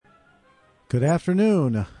Good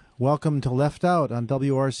afternoon. Welcome to Left Out on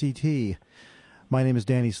WRCT. My name is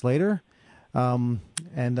Danny Slater, and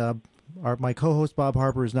my co-host Bob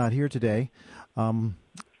Harper is not here today.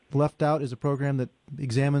 Left Out is a program that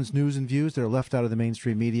examines news and views that are left out of the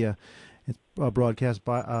mainstream media. It's broadcast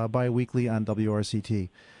bi-weekly on WRCT.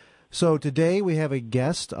 So today we have a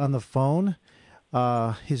guest on the phone.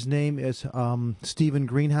 His name is Stephen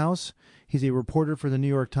Greenhouse. He's a reporter for the New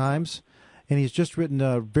York Times. And he's just written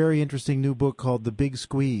a very interesting new book called The Big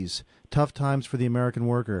Squeeze, Tough Times for the American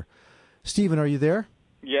Worker. Stephen, are you there?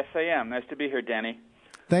 Yes, I am. Nice to be here, Danny.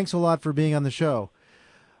 Thanks a lot for being on the show.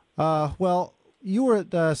 Well, you were at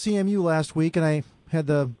CMU last week, and I had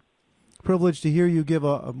the privilege to hear you give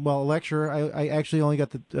a lecture. I actually only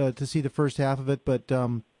got to see the first half of it, but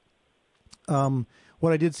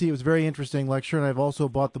what I did see, it was a very interesting lecture, and I've also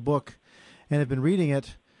bought the book and have been reading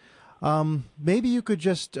it. Maybe you could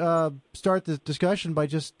just start the discussion by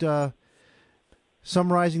just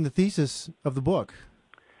summarizing the thesis of the book.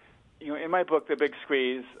 You know, in my book, The Big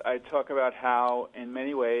Squeeze, I talk about how, in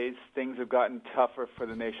many ways, things have gotten tougher for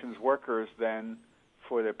the nation's workers than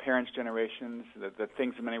for their parents' generations, that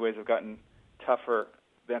things in many ways have gotten tougher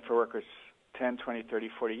than for workers 10, 20, 30,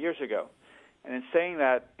 40 years ago. And in saying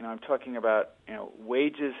that, I'm talking about,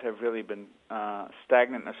 wages have really been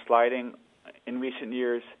stagnant or sliding in recent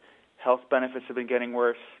years. Health benefits have been getting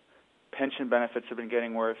worse. Pension benefits have been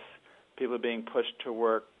getting worse. People are being pushed to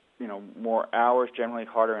work, more hours, generally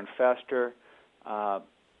harder and faster.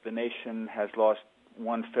 The nation has lost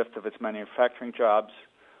 1/5 of its manufacturing jobs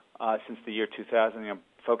since the year 2000.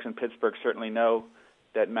 Folks in Pittsburgh certainly know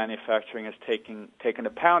that manufacturing has taken a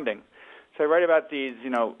pounding. So I write about these,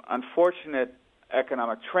 unfortunate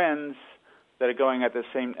economic trends that are going at the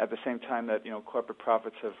same time that corporate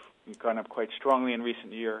profits have gone up quite strongly in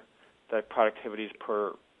recent years. That productivities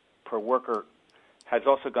per worker has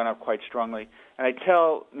also gone up quite strongly. And I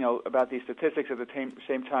tell, about these statistics at the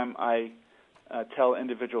same time I tell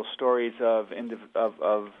individual stories of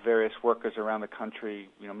various workers around the country,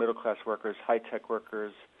 middle-class workers, high-tech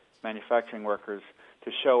workers, manufacturing workers,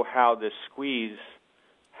 to show how this squeeze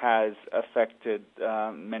has affected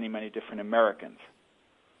many, many different Americans.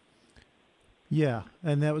 Yeah,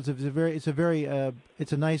 and that was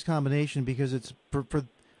it's a nice combination because it's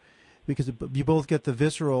because you both get the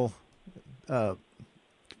visceral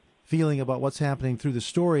feeling about what's happening through the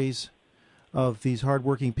stories of these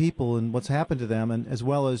hardworking people and what's happened to them, and as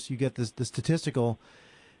well as you get the statistical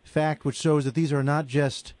fact which shows that these are not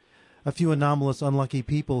just a few anomalous, unlucky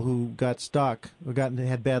people who got stuck or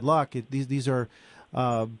had bad luck. These are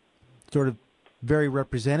sort of very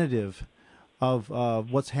representative of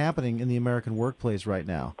what's happening in the American workplace right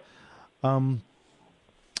now.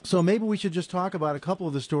 So maybe we should just talk about a couple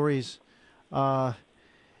of the stories,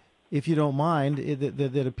 if you don't mind,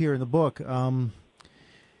 that appear in the book.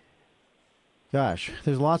 Gosh,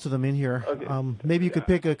 there's lots of them in here. Okay. Maybe you could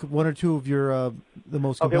pick one or two of your the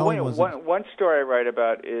most compelling ones. One story I write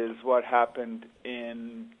about is what happened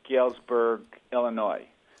in Galesburg, Illinois,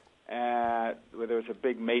 where there was a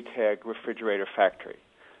big Maytag refrigerator factory.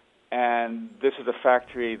 And this is a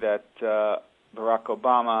factory that Barack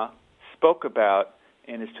Obama spoke about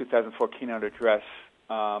in his 2004 keynote address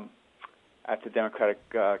at the Democratic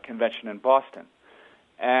Convention in Boston.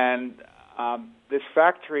 And this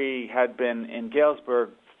factory had been in Galesburg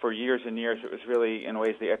for years and years. It was really, in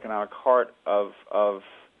ways, the economic heart of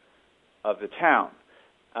the town.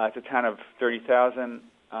 It's a town of 30,000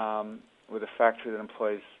 with a factory that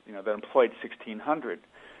employed 1,600.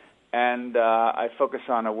 And I focus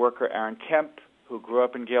on a worker, Aaron Kemp, who grew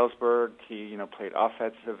up in Galesburg. He, played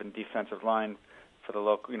offensive and defensive line for the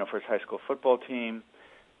local, for his high school football team.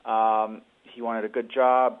 He wanted a good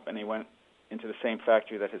job, and he went into the same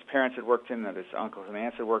factory that his parents had worked in, that his uncles and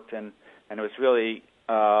aunts had worked in, and it was really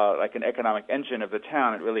like an economic engine of the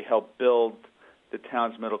town. It really helped build the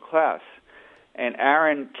town's middle class. And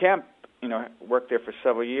Aaron Kemp, worked there for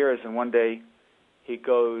several years, and one day he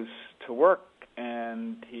goes to work,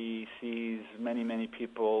 and he sees many, many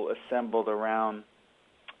people assembled around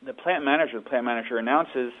the plant manager. The plant manager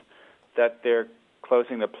announces that they're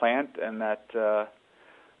closing the plant and that the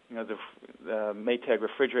Maytag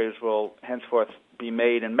refrigerators will henceforth be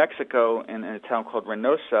made in Mexico in a town called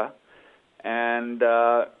Reynosa. And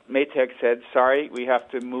Maytag said, "Sorry, we have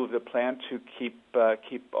to move the plant to keep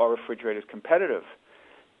our refrigerators competitive."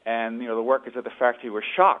 And the workers at the factory were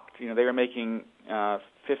shocked. They were making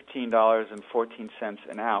 $15.14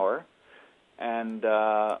 an hour, and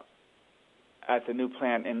at the new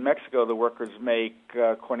plant in Mexico, the workers make,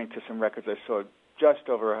 according to some records I saw, just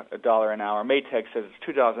over $1 an hour. Maytag says it's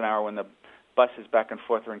 $2 an hour when the buses back and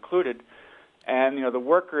forth are included. And, the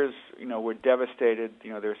workers, were devastated.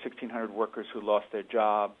 There were 1,600 workers who lost their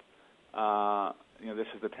job. This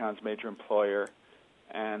is the town's major employer.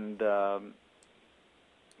 And,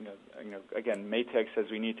 again, Maytag says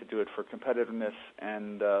we need to do it for competitiveness.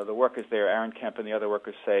 And the workers there, Aaron Kemp and the other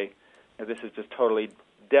workers say, this has just totally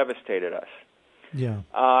devastated us. Yeah.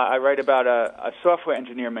 I write about a software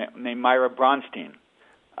engineer named Myra Bronstein,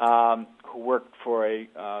 who worked for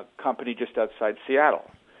a company just outside Seattle.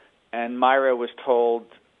 And Myra was told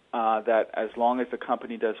that as long as the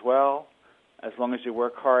company does well, as long as you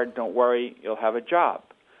work hard, don't worry, you'll have a job.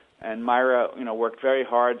 And Myra, worked very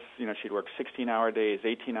hard. She'd work 16-hour days,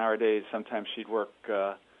 18-hour days. Sometimes she'd work,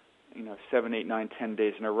 7, 8, 9, 10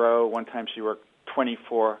 days in a row. One time she worked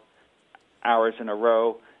 24 hours in a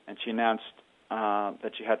row, and she announced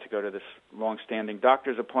that she had to go to this long-standing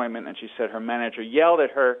doctor's appointment, and she said her manager yelled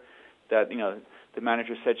at her that, the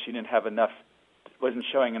manager said she didn't have enough, wasn't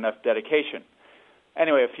showing enough dedication.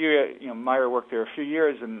 Anyway, Myra worked there a few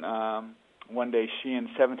years, and one day she and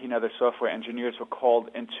 17 other software engineers were called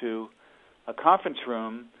into a conference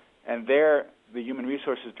room, and there the human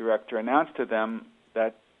resources director announced to them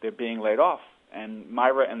that they're being laid off. And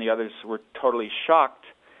Myra and the others were totally shocked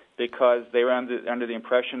because they were under the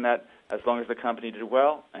impression that as long as the company did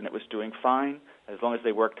well and it was doing fine, as long as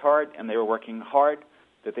they worked hard and they were working hard,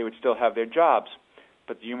 that they would still have their jobs.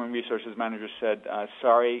 But the human resources manager said,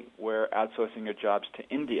 sorry, we're outsourcing your jobs to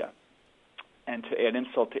India. And to add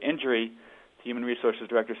insult to injury, the human resources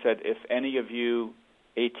director said, if any of you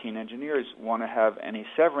 18 engineers want to have any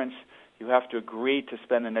severance, you have to agree to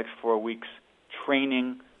spend the next 4 weeks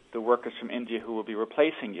training the workers from India who will be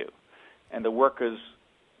replacing you. And the workers,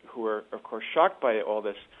 who were, of course, shocked by all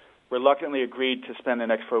this, reluctantly agreed to spend the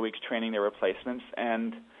next 4 weeks training their replacements.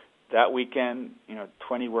 And that weekend,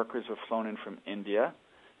 20 workers were flown in from India,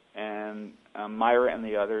 and Myra and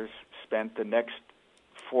the others spent the next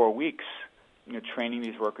 4 weeks, training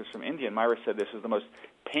these workers from India. And Myra said this was the most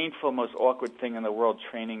painful, most awkward thing in the world,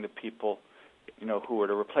 training the people, who were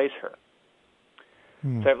to replace her.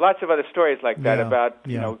 So I have lots of other stories like that about,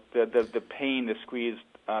 the pain, the squeeze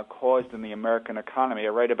caused in the American economy. I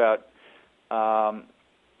write about an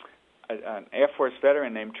Air Force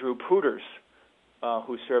veteran named Drew Pooters,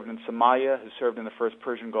 who served in Somalia, who served in the first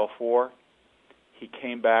Persian Gulf War. He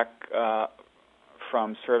came back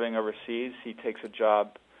from serving overseas. He takes a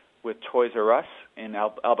job with Toys R Us in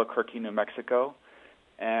Albuquerque, New Mexico.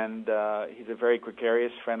 And he's a very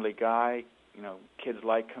gregarious, friendly guy. Kids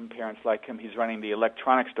like him, parents like him. He's running the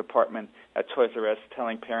electronics department at Toys R Us,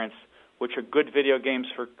 telling parents which are good video games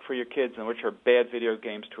for your kids and which are bad video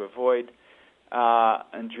games to avoid.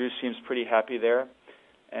 And Drew seems pretty happy there.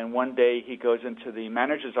 And one day he goes into the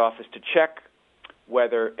manager's office to check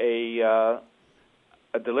whether a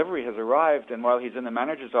delivery has arrived. And while he's in the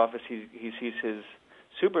manager's office, he sees his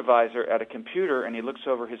supervisor at a computer, and he looks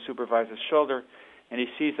over his supervisor's shoulder, and he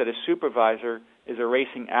sees that his supervisor is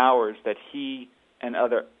erasing hours that he and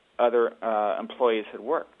other employees had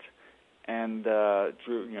worked. And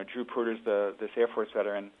Drew Pooters, this Air Force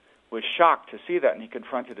veteran, was shocked to see that, and he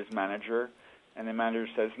confronted his manager. And the manager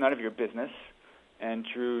says, "None of your business." And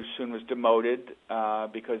Drew soon was demoted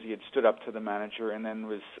because he had stood up to the manager, and then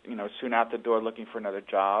was, soon out the door looking for another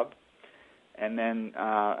job. And then,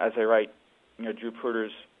 as I write, Drew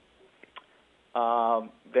Pooters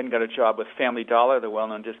then got a job with Family Dollar, the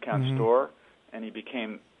well-known discount store, and he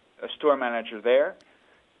became a store manager there.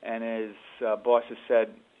 And his bosses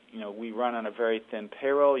said, we run on a very thin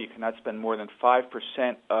payroll. You cannot spend more than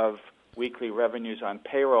 5% of weekly revenues on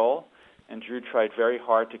payroll. And Drew tried very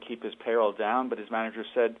hard to keep his payroll down, but his manager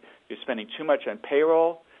said, you're spending too much on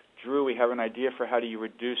payroll. Drew, we have an idea for how do you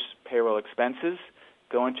reduce payroll expenses.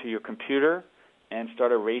 Go into your computer and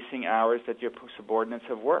start erasing hours that your subordinates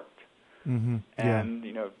have worked. Mm-hmm. And,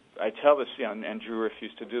 I tell this, and Drew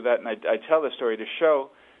refused to do that, and I tell the story to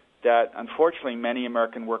show that, unfortunately, many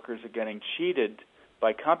American workers are getting cheated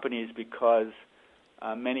by companies because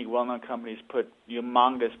many well-known companies put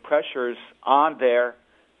humongous pressures on their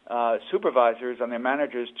supervisors, on their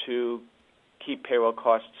managers, to keep payroll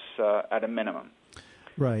costs at a minimum.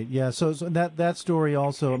 Right. Yeah. So that story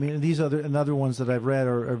also. I mean, these other ones that I've read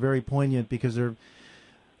are very poignant because they're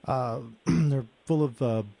they're full of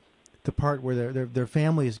the part where their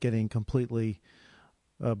family is getting completely,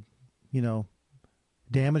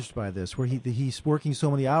 damaged by this. Where he's working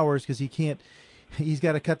so many hours because he can't. He's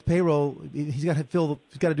got to cut the payroll. He's got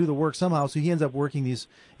to do the work somehow. So he ends up working these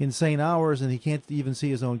insane hours, and he can't even see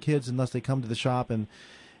his own kids unless they come to the shop and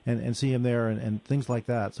see him there and things like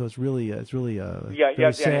that. So it's really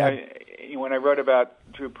sad. When I wrote about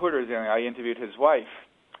Drew Pooters, I interviewed his wife,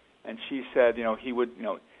 and she said, he would,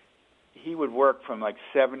 he would work from like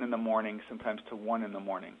 7 in the morning, sometimes to 1 in the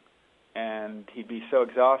morning. And he'd be so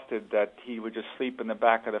exhausted that he would just sleep in the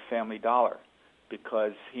back of the Family Dollar,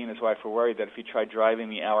 because he and his wife were worried that if he tried driving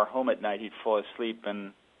the hour home at night, he'd fall asleep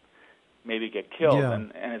and maybe get killed. Yeah.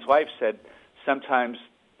 And his wife said sometimes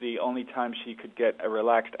the only time she could get a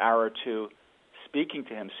relaxed hour or two speaking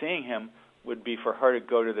to him, seeing him, would be for her to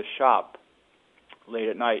go to the shop late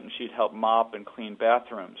at night, and she'd help mop and clean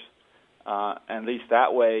bathrooms. And at least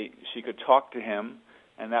that way she could talk to him,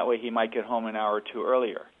 and that way he might get home an hour or two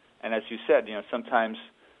earlier. And as you said, sometimes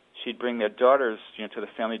she'd bring their daughters, to the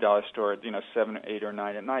Family Dollar store at, 7, 8, or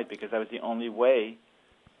 9 at night, because that was the only way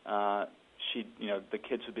the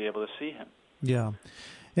kids would be able to see him. Yeah.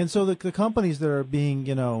 And so the companies that are being,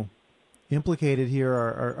 implicated here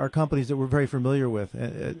are companies that we're very familiar with.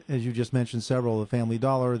 As you just mentioned, several, the Family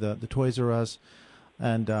Dollar, the Toys R Us,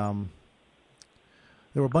 and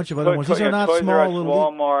there were a bunch of other ones. These are not Toys small R Us, little...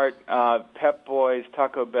 Walmart, Pep Boys,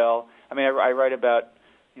 Taco Bell. I mean, I write about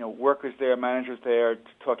workers there, managers there,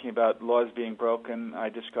 talking about laws being broken. I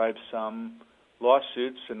describe some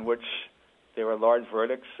lawsuits in which there were large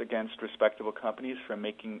verdicts against respectable companies for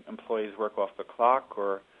making employees work off the clock,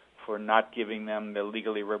 or for not giving them the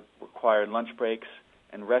legally required lunch breaks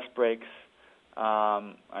and rest breaks.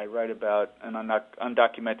 I write about an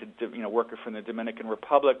undocumented worker from the Dominican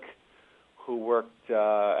Republic who worked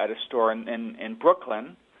at a store in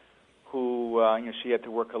Brooklyn, who she had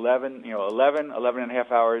to work 11 and a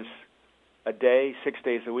half hours a day, 6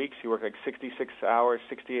 days a week. She worked like 66 hours,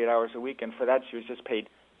 68 hours a week, and for that she was just paid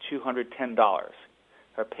 $210.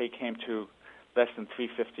 Her pay came to less than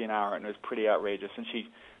 $3.50 an hour, and it was pretty outrageous. And she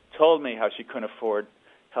told me how she couldn't afford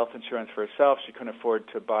health insurance for herself. She couldn't afford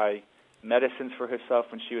to buy medicines for herself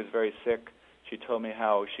when she was very sick. She told me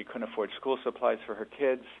how she couldn't afford school supplies for her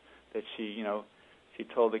kids, that she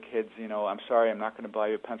told the kids, I'm sorry, I'm not going to buy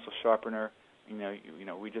you a pencil sharpener.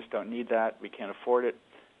 We just don't need that. We can't afford it.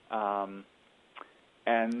 And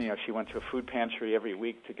she went to a food pantry every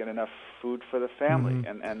week to get enough food for the family.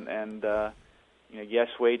 Mm-hmm. And yes,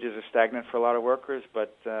 wages are stagnant for a lot of workers,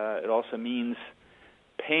 but it also means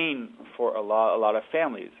pain for a lot of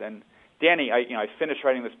families. And Danny, I finished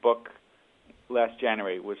writing this book last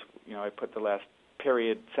January. I put the last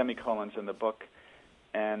period semicolons in the book,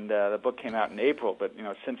 and the book came out in April. But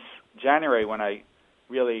since January, when I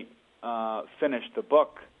really finished the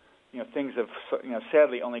book, things have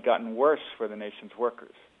sadly only gotten worse for the nation's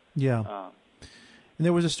workers. Yeah. And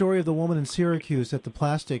there was a story of the woman in Syracuse at the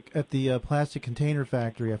plastic container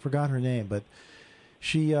factory. I forgot her name, but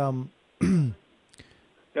she.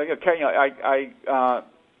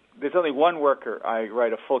 There's only one worker I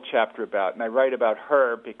write a full chapter about, and I write about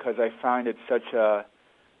her because I find it such a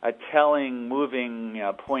telling, moving,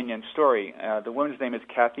 poignant story. The woman's name is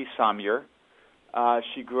Kathy Somyer.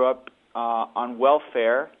 She grew up on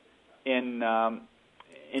welfare in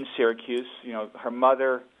Syracuse. Her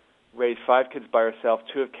mother raised 5 kids by herself.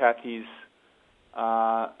 2 of Kathy's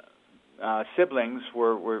siblings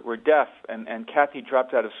were deaf, and Kathy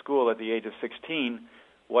dropped out of school at the age of 16.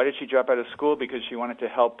 Why did she drop out of school? Because she wanted to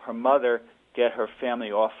help her mother get her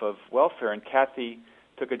family off of welfare. And Kathy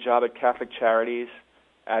took a job at Catholic Charities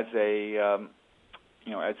as a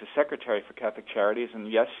secretary for Catholic Charities. And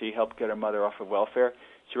yes, she helped get her mother off of welfare.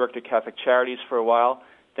 She worked at Catholic Charities for a while.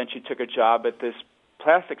 Then she took a job at this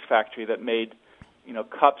plastics factory that made,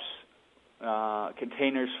 cups,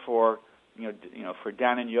 containers for, for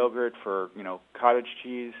Dannon yogurt, for, cottage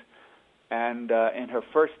cheese. And in her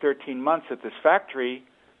first 13 months at this factory,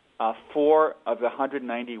 4 of the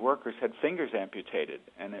 190 workers had fingers amputated,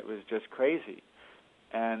 and it was just crazy.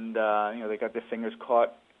 And they got their fingers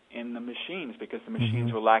caught in the machines because the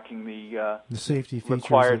machines were lacking the safety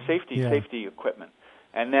required features safety equipment.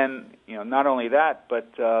 And then, not only that,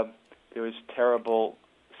 but there was terrible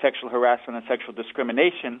sexual harassment and sexual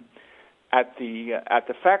discrimination at the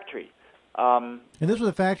factory. And this was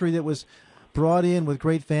a factory that was brought in with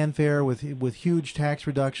great fanfare, with huge tax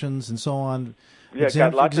reductions and so on. Yeah,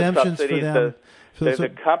 got lots of subsidies. The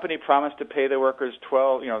company promised to pay the workers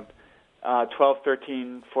 $12,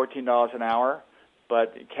 $13, $14 an hour,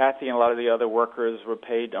 but Kathy and a lot of the other workers were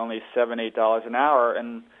paid only $7, $8 an hour,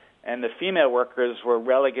 and the female workers were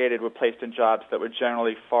placed in jobs that were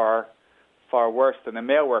generally far worse than the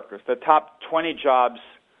male workers. The top 20 jobs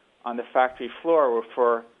on the factory floor were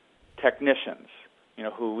for technicians,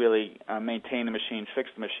 who really maintain the machines, fix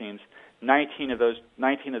the machines. 19 of the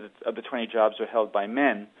 20 jobs were held by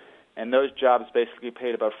men, and those jobs basically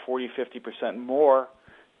paid about 40-50% more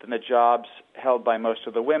than the jobs held by most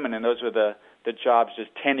of the women, and those were the jobs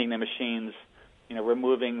just tending the machines,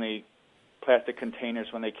 removing the plastic containers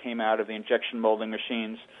when they came out of the injection molding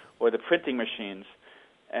machines or the printing machines.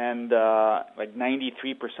 And like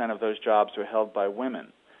 93% of those jobs were held by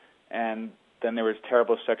women. And then there was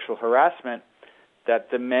terrible sexual harassment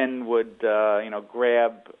that the men would,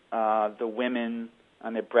 grab the women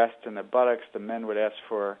on their breasts and their buttocks. The men would ask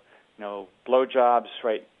for, blowjobs,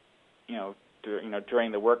 right,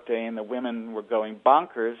 during the workday, and the women were going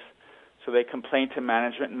bonkers. So they complained to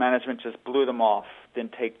management, and management just blew them off,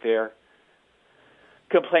 didn't take their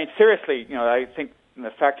complaints seriously. I think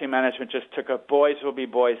the factory management just took a boys will be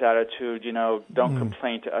boys attitude, don't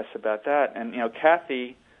complain to us about that. And,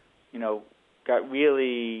 Kathy, got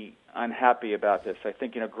really unhappy about this. I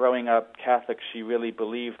think, growing up Catholic, she really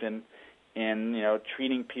believed in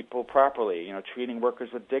treating people properly, treating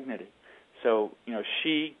workers with dignity. So,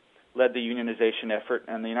 she led the unionization effort,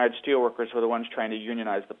 and the United Steelworkers were the ones trying to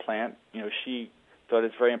unionize the plant. She thought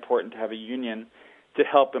it's very important to have a union to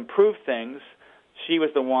help improve things. She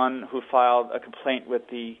was the one who filed a complaint with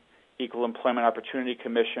the Equal Employment Opportunity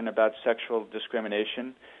Commission about sexual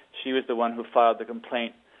discrimination. She was the one who filed the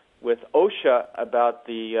complaint with OSHA about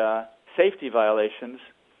the safety violations.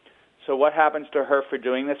 So what happens to her for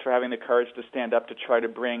doing this, for having the courage to stand up to try to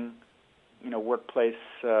bring, workplace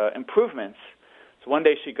improvements? So one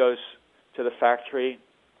day she goes to the factory,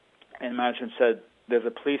 and management said, there's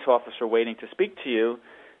a police officer waiting to speak to you.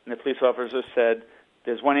 And the police officer said,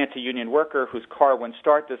 there's one anti-union worker whose car wouldn't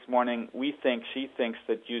start this morning. She thinks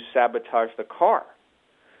that you sabotaged the car.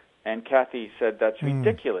 And Kathy said, that's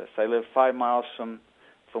ridiculous. I live 5 miles from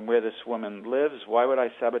where this woman lives. Why would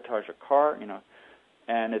I sabotage a car?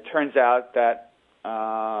 And it turns out that,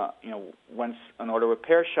 once an auto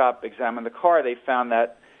repair shop examined the car, they found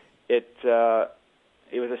that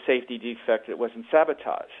it was a safety defect. It wasn't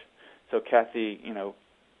sabotage. So Kathy,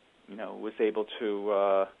 was able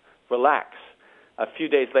to relax. A few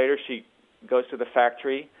days later, she goes to the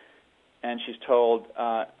factory, and she's told,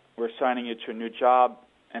 we're assigning you to a new job,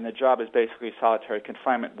 and the job is basically solitary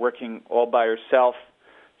confinement, working all by herself,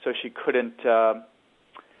 so she couldn't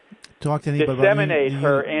talk to anybody disseminate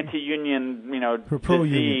her anti-union,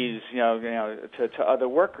 disease, to other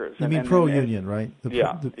workers. You mean pro-union, right? She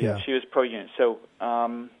was pro-union. So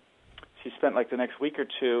she spent like the next week or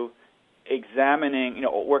two examining,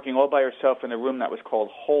 working all by herself in a room that was called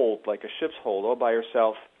hold, like a ship's hold, all by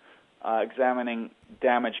herself, examining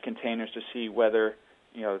damaged containers to see whether,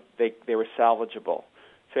 they were salvageable.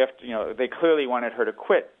 So after, they clearly wanted her to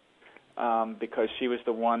quit because she was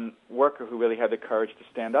the one worker who really had the courage to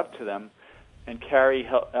stand up to them. And Kathy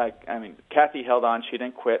held on. She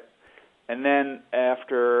didn't quit. And then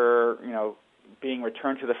after, being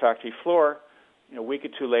returned to the factory floor, a week or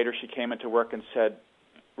two later, she came into work and said,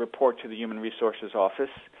 report to the Human Resources office.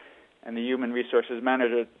 And the Human Resources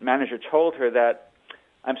manager told her that,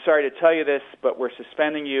 I'm sorry to tell you this, but we're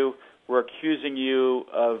suspending you. We're accusing you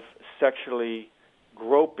of sexually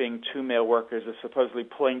groping 2 male workers, of supposedly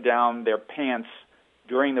pulling down their pants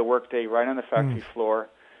during the workday right on the factory floor.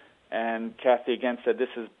 And Kathy again said, this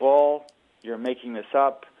is bull. You're making this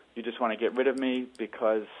up. You just want to get rid of me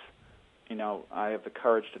because, I have the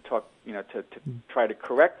courage to talk, to try to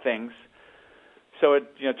correct things. So it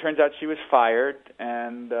turns out she was fired,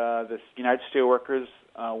 and the United Steelworkers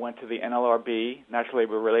went to the NLRB, National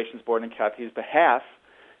Labor Relations Board, on Kathy's behalf,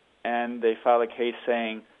 and they filed a case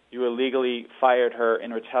saying you illegally fired her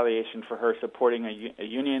in retaliation for her supporting a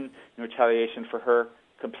union, in retaliation for her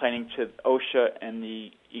complaining to OSHA and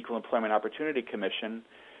the Equal Employment Opportunity Commission.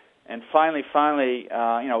 And finally,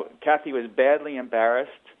 Kathy was badly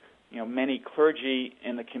embarrassed. Many clergy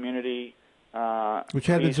in the community, which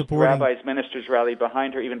had been supporting, rabbis, ministers rallied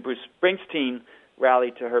behind her. Even Bruce Springsteen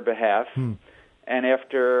rallied to her behalf. And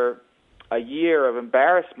after a year of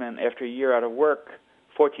embarrassment, after a year out of work,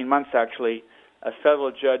 14 months actually, a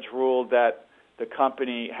federal judge ruled that the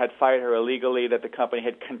company had fired her illegally, that the company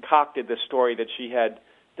had concocted the story that she had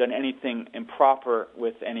done anything improper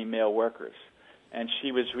with any male workers. And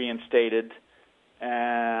she was reinstated,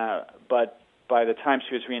 but by the time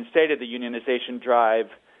she was reinstated, the unionization drive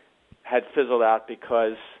had fizzled out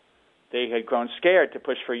because they had grown scared to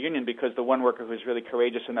push for a union because the one worker who was really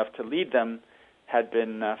courageous enough to lead them had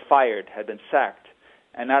been fired, had been sacked.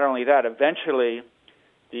 And not only that, eventually,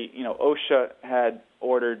 OSHA had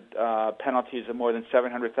ordered penalties of more than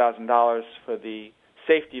 $700,000 for the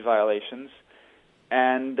safety violations,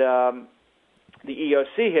 and the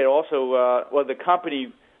EOC had also, the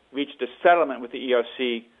company reached a settlement with the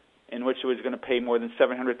EOC in which it was going to pay more than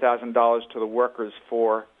 $700,000 to the workers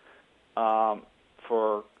for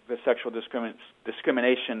the sexual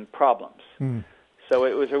discrimination problems. So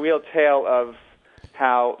it was a real tale of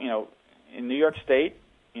how, in New York State,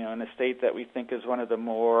 in a state that we think is one of the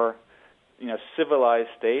more civilized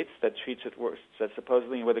states that treats it that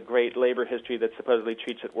supposedly with a great labor history that supposedly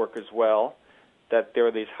treats its workers well, that there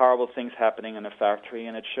are these horrible things happening in a factory,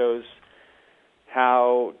 and it shows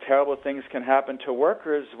how terrible things can happen to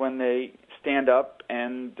workers when they stand up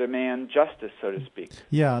and demand justice, so to speak.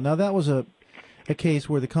 Yeah, now that was a case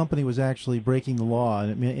where the company was actually breaking the law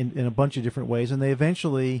in a bunch of different ways, and they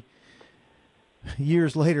eventually,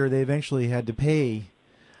 years later, had to pay.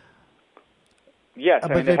 Yes,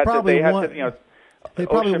 but they probably won. They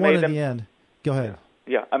probably won in the end. Go ahead.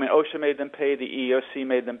 Yeah, I mean, OSHA made them pay. The EEOC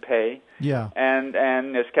made them pay. Yeah. And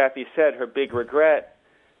as Kathy said, her big regret,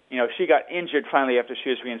 she got injured finally after she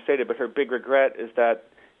was reinstated, but her big regret is that,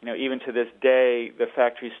 even to this day, the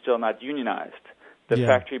factory's still not unionized. The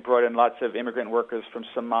factory brought in lots of immigrant workers from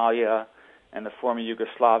Somalia and the former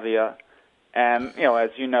Yugoslavia. And, as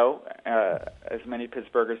you know, as many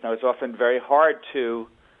Pittsburghers know, it's often very hard to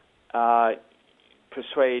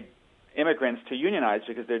persuade immigrants to unionize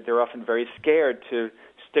because they're often very scared to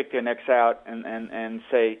stick their necks out and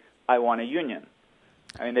say, I want a union.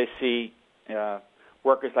 I mean, they see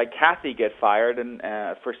workers like Kathy get fired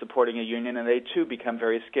for supporting a union, and they, too, become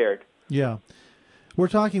very scared. Yeah. We're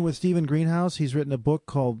talking with Stephen Greenhouse. He's written a book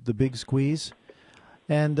called The Big Squeeze.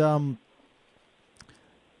 And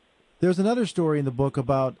there's another story in the book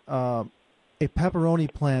about a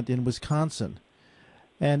pepperoni plant in Wisconsin.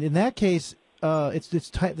 And in that case, it's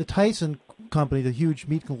the Tyson company, the huge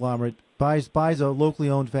meat conglomerate, buys a locally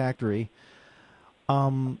owned factory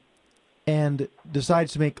and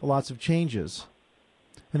decides to make lots of changes.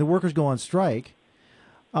 And the workers go on strike.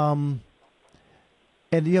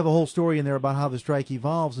 And you have a whole story in there about how the strike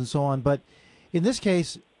evolves and so on. But in this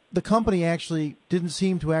case, the company actually didn't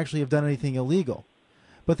seem to actually have done anything illegal.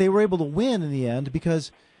 But they were able to win in the end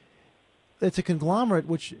because it's a conglomerate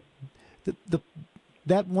which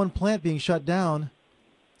that one plant being shut down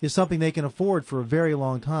is something they can afford for a very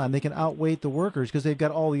long time. They can outweight the workers because they've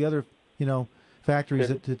got all the other, factories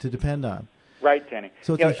to depend on. Right, Danny.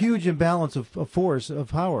 So it's a huge imbalance of force, of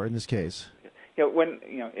power in this case.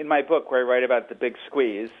 In my book where I write about the big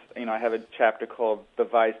squeeze, I have a chapter called The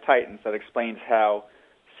Wise Titans that explains how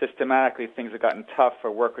systematically things have gotten tough for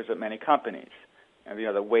workers at many companies. And,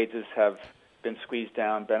 the wages have been squeezed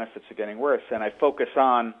down, benefits are getting worse. And I focus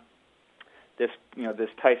on this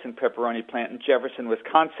Tyson pepperoni plant in Jefferson,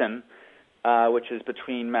 Wisconsin, which is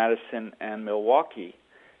between Madison and Milwaukee.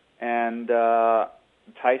 And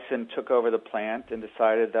Tyson took over the plant and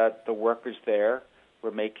decided that the workers there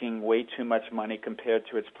were making way too much money compared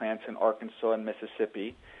to its plants in Arkansas and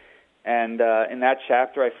Mississippi. And in that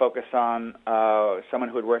chapter, I focus on someone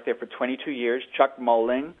who had worked there for 22 years, Chuck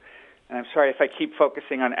Moling. And I'm sorry if I keep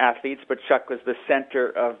focusing on athletes, but Chuck was the center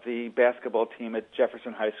of the basketball team at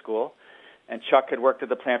Jefferson High School. And Chuck had worked at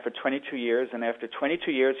the plant for 22 years, and after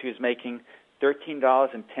 22 years, he was making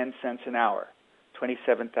 $13.10 an hour,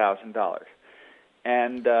 $27,000.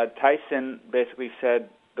 And Tyson basically said,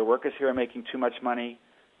 the workers here are making too much money.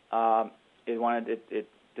 It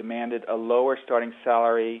demanded a lower starting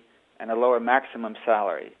salary and a lower maximum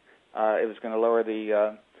salary. It was going to lower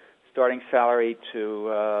the starting salary to,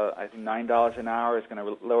 I think, $9 an hour. It's going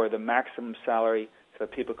to lower the maximum salary so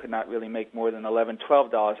that people could not really make more than $11,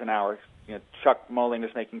 $12 an hour. Chuck Moling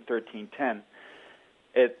was making $13.10.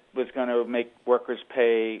 It was going to make workers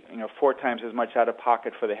pay, 4 times as much out of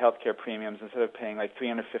pocket for the health care premiums instead of paying like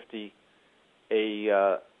 $350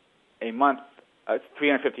 a month,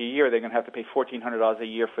 $350 a year. They're going to have to pay $1,400 a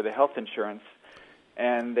year for the health insurance,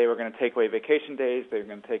 and they were going to take away vacation days. They were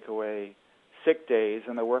going to take away sick days,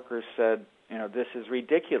 and the workers said, this is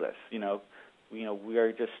ridiculous. We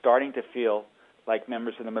are just starting to feel like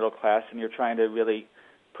members of the middle class, and you're trying to really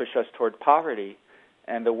push us toward poverty.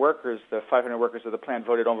 And the workers, the 500 workers of the plant,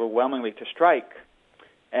 voted overwhelmingly to strike.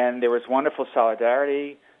 And there was wonderful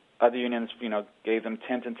solidarity. Other unions, gave them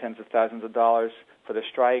tens and tens of thousands of dollars for the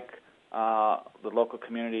strike. The local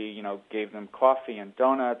community, gave them coffee and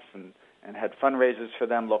donuts and had fundraisers for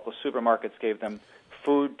them. Local supermarkets gave them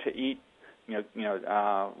food to eat.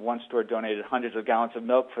 One store donated hundreds of gallons of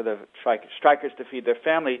milk for the strikers to feed their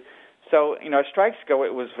family. So, as strikes go,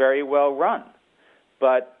 it was very well run.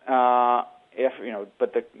 But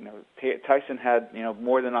Tyson had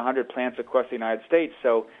more than 100 plants across the United States.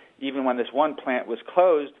 So even when this one plant was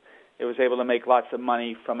closed, it was able to make lots of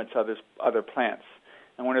money from its other plants.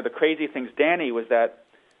 And one of the crazy things, Danny, was that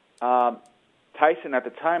Tyson at the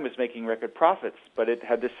time was making record profits, but it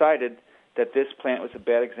had decided that this plant was a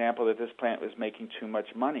bad example, that this plant was making too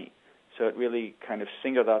much money. So it really kind of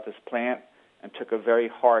singled out this plant and took a very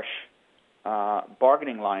harsh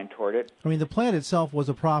bargaining line toward it. I mean, the plant itself was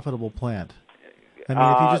a profitable plant. I mean,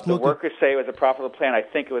 if you just the look workers say it was a profitable plant. I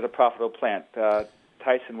think it was a profitable plant.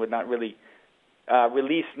 Tyson would not really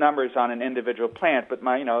release numbers on an individual plant, but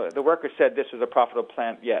the workers said this was a profitable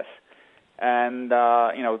plant, yes. And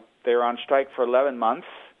they were on strike for 11 months,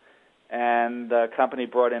 and the company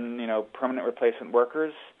brought in permanent replacement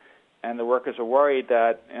workers, and the workers were worried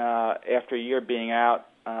that after a year being out,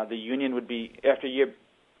 the union would be, after a year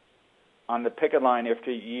on the picket line,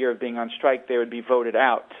 after a year of being on strike, they would be voted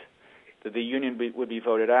out. That the union would be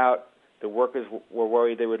voted out. The workers were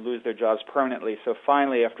worried they would lose their jobs permanently. So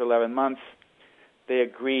finally, after 11 months, they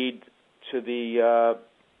agreed to the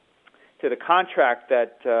contract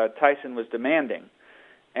that Tyson was demanding,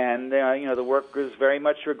 and the workers very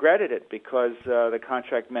much regretted it because the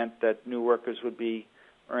contract meant that new workers would be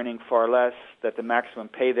earning far less, that the maximum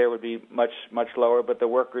pay there would be much, much lower, but the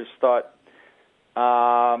workers thought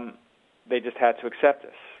they just had to accept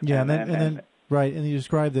this. Yeah, and then right, and you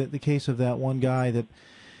described the case of that one guy that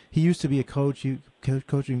he used to be a coach,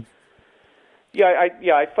 coaching. Yeah,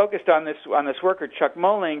 I focused on this worker, Chuck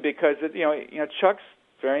Moling, because Chuck's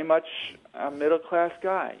very much a middle class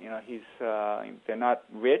guy. He's they're not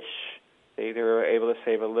rich. They were able to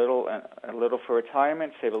save a little for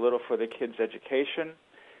retirement, save a little for the kids' education.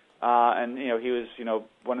 And he was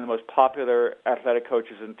one of the most popular athletic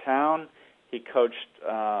coaches in town. He coached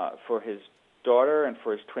for his daughter and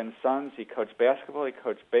for his twin sons. He coached basketball. He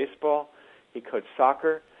coached baseball. He coached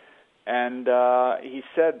soccer. And he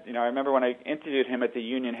said, I remember when I interviewed him at the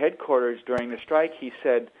union headquarters during the strike, he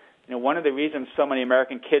said, one of the reasons so many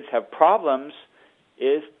American kids have problems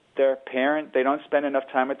is they don't spend enough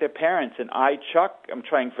time with their parents. And Chuck, I'm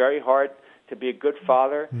trying very hard to be a good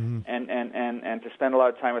father and to spend a lot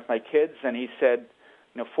of time with my kids. And he said,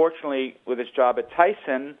 fortunately, with his job at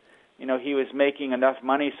Tyson, he was making enough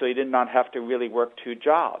money so he did not have to really work two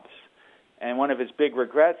jobs. And one of his big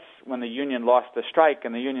regrets when the union lost the strike,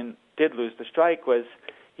 and the union did lose the strike, was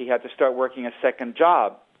he had to start working a second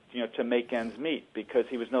job, to make ends meet, because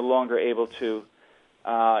he was no longer able to,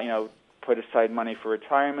 put aside money for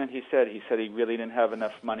retirement. He said he really didn't have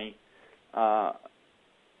enough money, to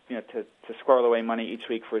squirrel away money each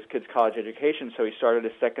week for his kids' college education. So he started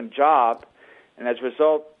a second job, and as a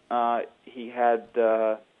result, he had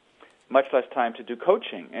much less time to do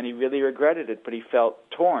coaching, and he really regretted it. But he felt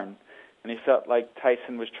torn, and he felt like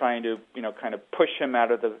Tyson was trying to, kind of push him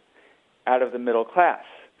out of the middle class.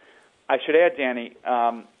 I should add, Danny,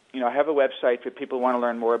 I have a website for people who want to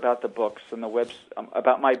learn more about the books and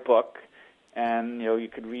about my book, and you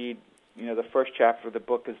could read, the first chapter of the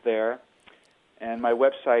book is there, and my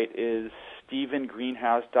website is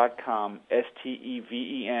StephenGreenhouse.com,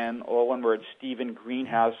 STEVEN, all one word, Stephen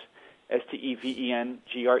Greenhouse,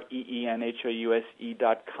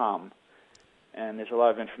 STEVENGreenhouse.com, and there's a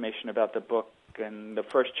lot of information about the book, and the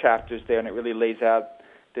first chapter is there, and it really lays out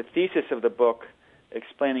the thesis of the book,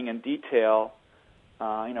 explaining in detail,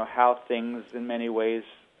 how things in many ways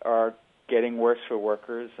are getting worse for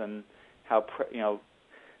workers, and how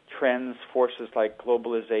trends, forces like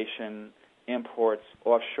globalization, imports,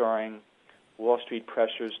 offshoring, Wall Street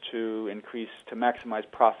pressures to maximize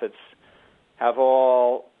profits, have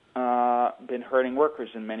all been hurting workers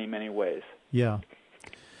in many, many ways. Yeah.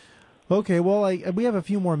 Okay. Well, we have a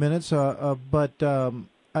few more minutes, but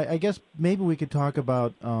I guess maybe we could talk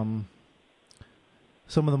about some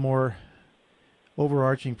of the more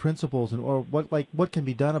overarching principles, or what can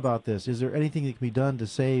be done about this. Is there anything that can be done to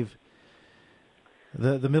save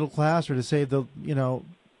the middle class, or to save the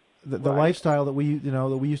lifestyle that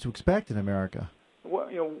we used to expect in America? Well,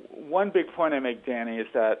 one big point I make, Danny, is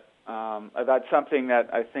that about something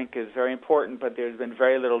that I think is very important, but there's been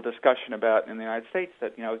very little discussion about in the United States.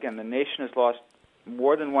 That again, the nation has lost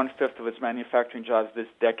more than 1/5 of its manufacturing jobs this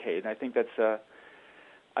decade. And I think that's a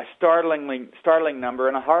startling number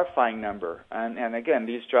and a horrifying number. And again,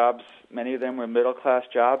 these jobs, many of them were middle-class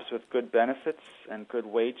jobs with good benefits and good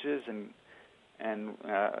wages and in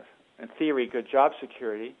theory, good job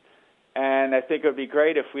security. And I think it would be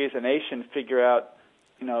great if we as a nation figure out,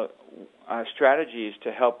 strategies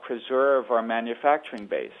to help preserve our manufacturing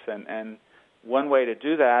base. And one way to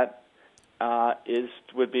do that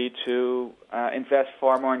would be to invest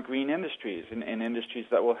far more in green industries, in industries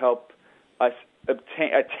that will help us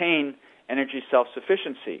attain energy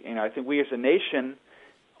self-sufficiency. I think we as a nation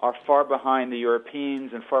are far behind the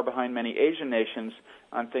Europeans and far behind many Asian nations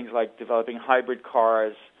on things like developing hybrid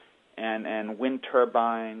cars and wind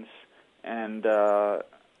turbines and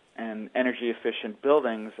energy-efficient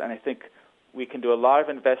buildings. And I think we can do a lot of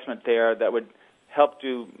investment there that would help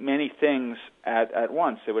do many things at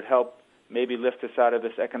once. It would help maybe lift us out of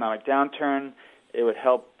this economic downturn. It would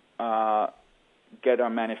help get our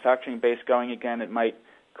manufacturing base going again. It might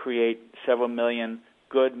create several million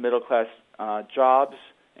good middle-class jobs,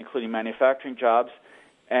 including manufacturing jobs.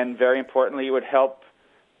 And very importantly, it would help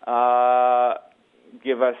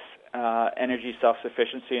give us energy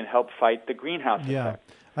self-sufficiency and help fight the greenhouse effect.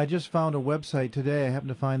 I just found a website today. I happened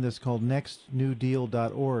to find this called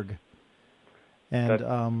nextnewdeal.org. And I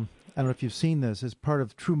don't know if you've seen this. It's part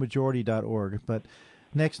of truemajority.org. But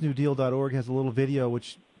nextnewdeal.org has a little video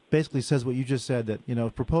which basically says what you just said,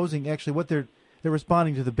 that, proposing actually what they're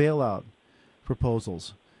responding to the bailout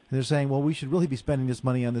proposals. And they're saying, well, we should really be spending this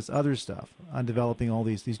money on this other stuff, on developing all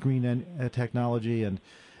these green technology and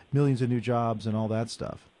millions of new jobs and all that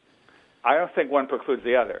stuff. I don't think one precludes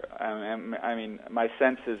the other. I mean, my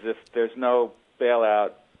sense is if there's no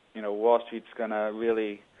bailout, Wall Street's going to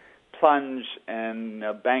really plunge, and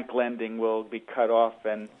bank lending will be cut off,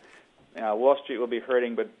 and Wall Street will be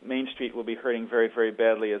hurting, but Main Street will be hurting very, very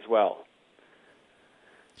badly as well.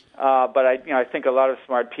 But I think a lot of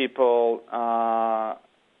smart people are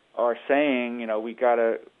saying, we got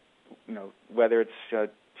to, whether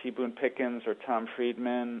it's T. Boone Pickens or Tom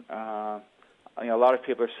Friedman. A lot of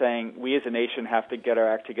people are saying we as a nation have to get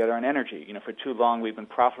our act together on energy. For too long we've been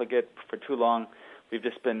profligate. For too long we've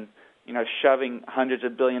just been, shoving hundreds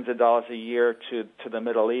of billions of dollars a year to the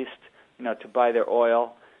Middle East, to buy their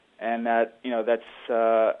oil, and that's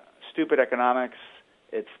stupid economics.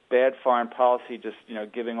 It's bad foreign policy, just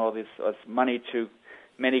giving all this money to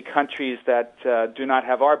many countries that do not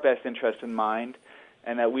have our best interest in mind,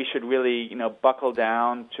 and that we should really buckle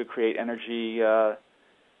down to create energy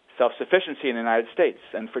self-sufficiency in the United States.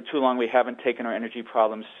 And for too long, we haven't taken our energy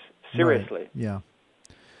problems seriously. Right. Yeah.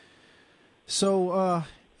 So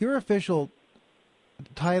your official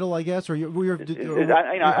title, I guess, or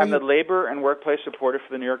I'm the labor and workplace reporter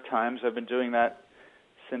for the New York Times. I've been doing that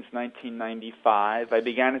since 1995. I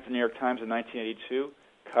began at the New York Times in 1982,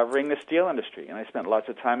 covering the steel industry, and I spent lots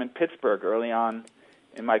of time in Pittsburgh early on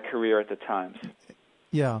in my career at the Times.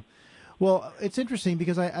 Yeah. Well, it's interesting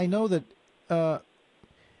because I know that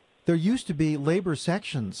there used to be labor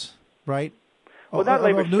sections, right? Well, not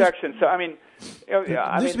labor sections. So,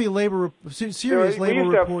 there used to be serious labor reporting. We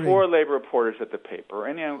used to have 4 labor reporters at the paper.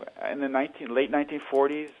 And, in the late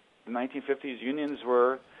 1940s, the 1950s, unions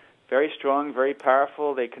were very strong, very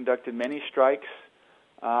powerful. They conducted many strikes.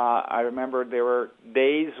 I remember there were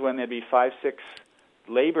days when there'd be 5, 6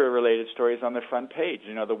 labor-related stories on the front page.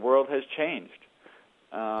 The world has changed.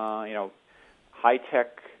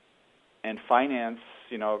 High-tech and finance,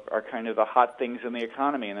 are kind of the hot things in the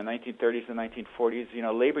economy. In the 1930s and 1940s,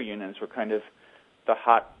 labor unions were kind of the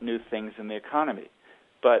hot new things in the economy.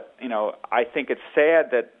 But, I think it's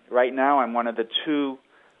sad that right now I'm one of the 2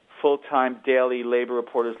 full-time daily labor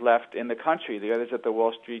reporters left in the country. The other's at the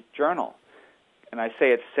Wall Street Journal. And I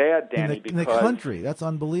say it's sad, Danny, because... In the country? That's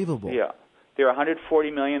unbelievable. Yeah. There are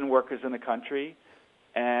 140 million workers in the country,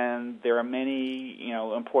 and there are many,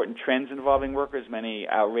 important trends involving workers, many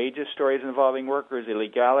outrageous stories involving workers,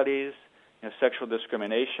 illegalities, sexual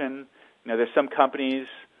discrimination. There's some companies,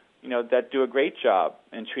 that do a great job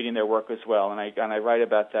in treating their workers well, and I write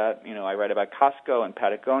about that. I write about Costco and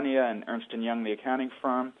Patagonia and Ernst & Young, the accounting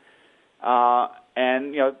firm,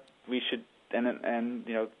 and we should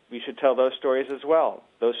we should tell those stories as well.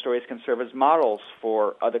 Those stories can serve as models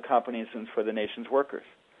for other companies and for the nation's workers.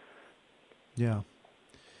 Yeah.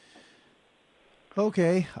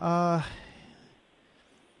 Okay.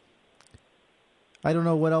 I don't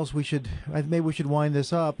know what else we should. Maybe we should wind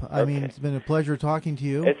this up. Okay. I mean, it's been a pleasure talking to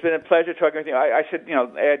you. It's been a pleasure talking with you. I should,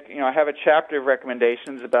 add, I have a chapter of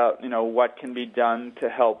recommendations about, what can be done to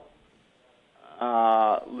help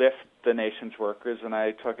lift the nation's workers, and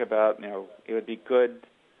I talk about, it would be good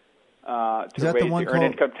to raise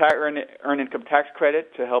the earn income tax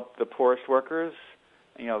credit to help the poorest workers.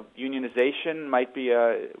 Unionization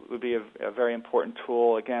would be a very important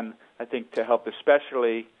tool, again, I think, to help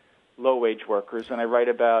especially low-wage workers. And I write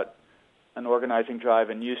about an organizing drive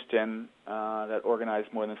in Houston that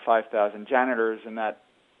organized more than 5,000 janitors, and that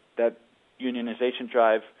unionization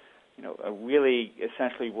drive, really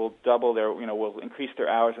essentially will double will increase their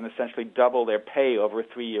hours and essentially double their pay over a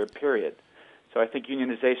 3-year period. So I think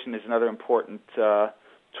unionization is another important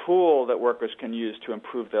tool that workers can use to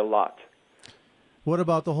improve their lot. What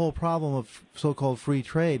about the whole problem of so-called free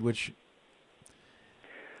trade, which,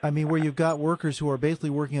 where you've got workers who are basically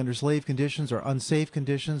working under slave conditions or unsafe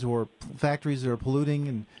conditions, or factories that are polluting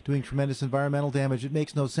and doing tremendous environmental damage? It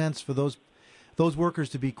makes no sense for those workers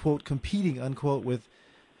to be, quote, competing, unquote, with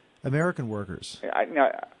American workers. I've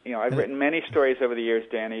written many stories over the years,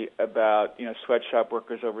 Danny, about sweatshop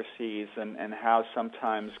workers overseas and how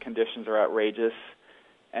sometimes conditions are outrageous,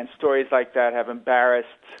 And stories like that have embarrassed,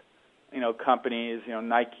 companies.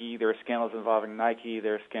 Nike. There are scandals involving Nike.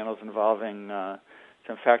 There are scandals involving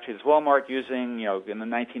some factories Walmart using. In the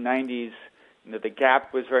 1990s, the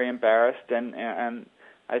Gap was very embarrassed, and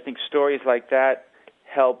I think stories like that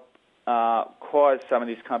help cause some of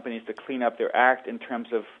these companies to clean up their act in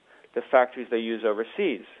terms of the factories they use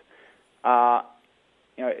overseas.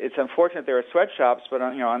 It's unfortunate there are sweatshops, but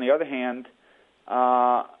on the other hand,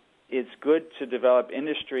 it's good to develop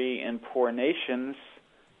industry in poor nations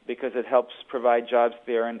because it helps provide jobs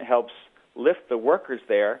there and helps lift the workers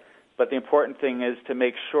there. But the important thing is to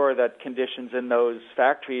make sure that conditions in those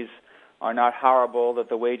factories are not horrible, that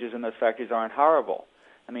the wages in those factories aren't horrible.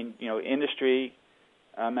 I mean, industry,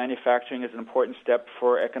 manufacturing is an important step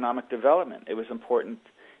for economic development. It was important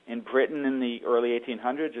in Britain in the early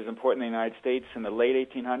 1800s, it was important in the United States in the late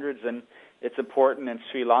 1800s, and it's important in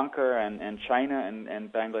Sri Lanka and China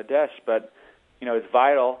and Bangladesh. But, it's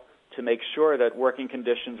vital to make sure that working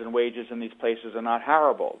conditions and wages in these places are not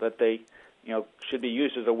horrible, that they, should be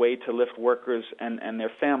used as a way to lift workers and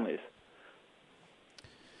their families.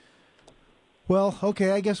 Well,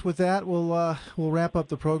 okay, I guess with that, we'll wrap up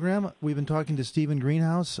the program. We've been talking to Stephen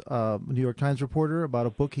Greenhouse, New York Times reporter, about a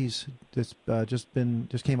book he's just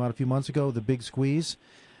came out a few months ago, The Big Squeeze.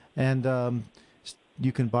 And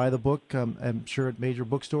you can buy the book, I'm sure, at major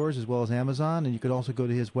bookstores as well as Amazon. And you could also go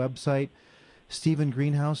to his website,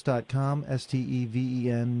 StephenGreenhouse.com,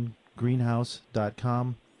 STEVEN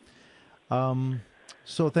Greenhouse.com.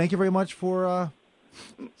 So thank you very much for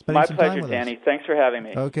spending some time with us. My pleasure, Danny. Thanks for having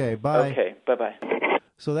me. Okay, bye. Okay, bye-bye.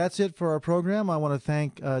 So that's it for our program. I want to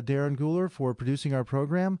thank Darren Guler for producing our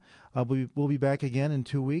program. We'll be back again in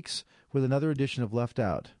 2 weeks with another edition of Left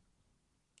Out.